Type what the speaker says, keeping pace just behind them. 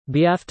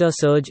BAFTA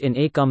surge in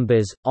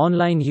Acombiz,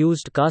 online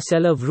used car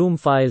seller Vroom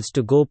files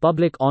to go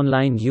public.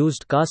 Online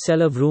used car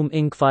seller Vroom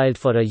Inc. filed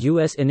for a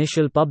U.S.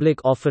 initial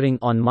public offering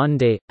on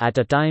Monday, at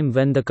a time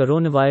when the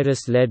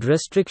coronavirus-led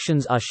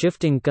restrictions are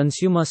shifting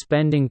consumer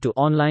spending to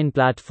online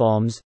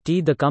platforms.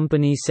 The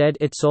company said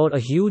it saw a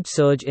huge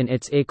surge in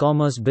its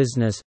e-commerce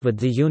business, with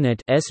the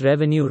unit's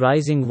revenue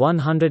rising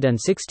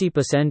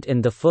 160%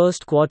 in the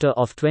first quarter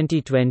of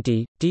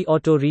 2020.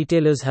 Auto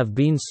retailers have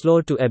been slow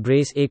to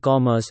embrace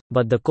e-commerce,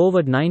 but the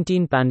COVID-19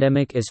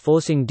 pandemic is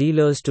forcing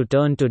dealers to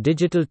turn to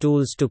digital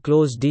tools to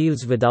close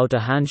deals without a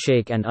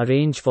handshake and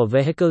arrange for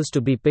vehicles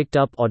to be picked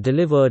up or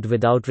delivered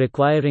without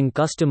requiring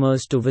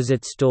customers to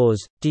visit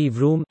stores.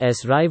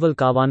 Vroom's rival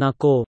Carvana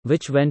Co.,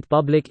 which went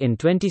public in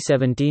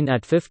 2017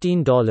 at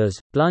 $15,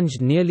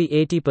 plunged nearly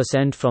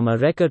 80% from a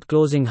record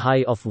closing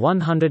high of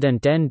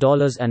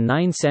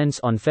 $110.09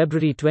 on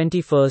February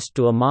 21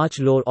 to a March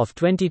low of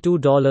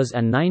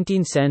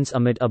 $22.19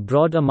 amid a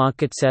broader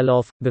market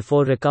sell-off,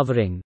 before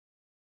recovering.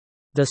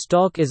 The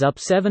stock is up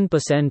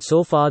 7%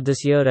 so far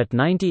this year at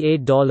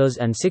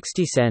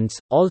 $98.60.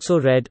 Also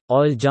read,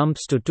 oil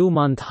jumps to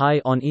 2-month high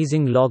on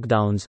easing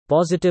lockdowns,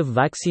 positive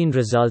vaccine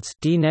results.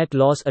 Net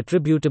loss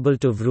attributable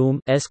to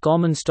Vroom's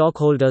common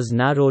stockholders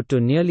narrowed to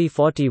nearly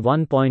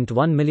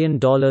 $41.1 million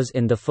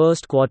in the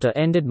first quarter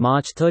ended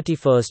March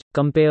 31,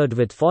 compared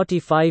with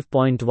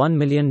 $45.1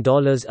 million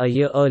a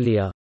year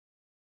earlier.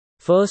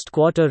 First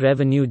quarter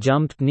revenue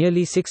jumped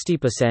nearly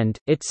 60%,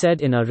 it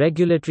said in a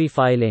regulatory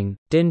filing.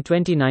 In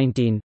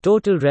 2019,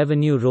 total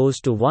revenue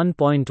rose to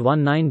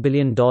 $1.19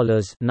 billion,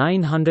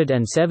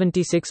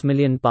 £976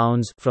 million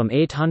from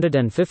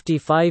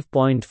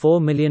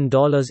 $855.4 million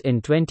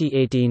in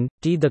 2018.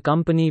 The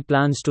company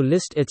plans to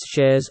list its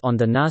shares on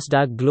the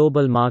Nasdaq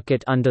Global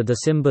Market under the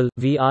symbol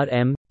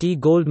VRM.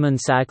 Goldman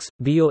Sachs,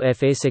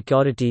 BofA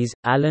Securities,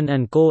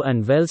 Allen & Co.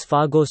 and Wells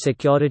Fargo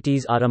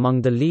Securities are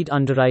among the lead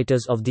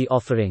underwriters of the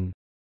offering.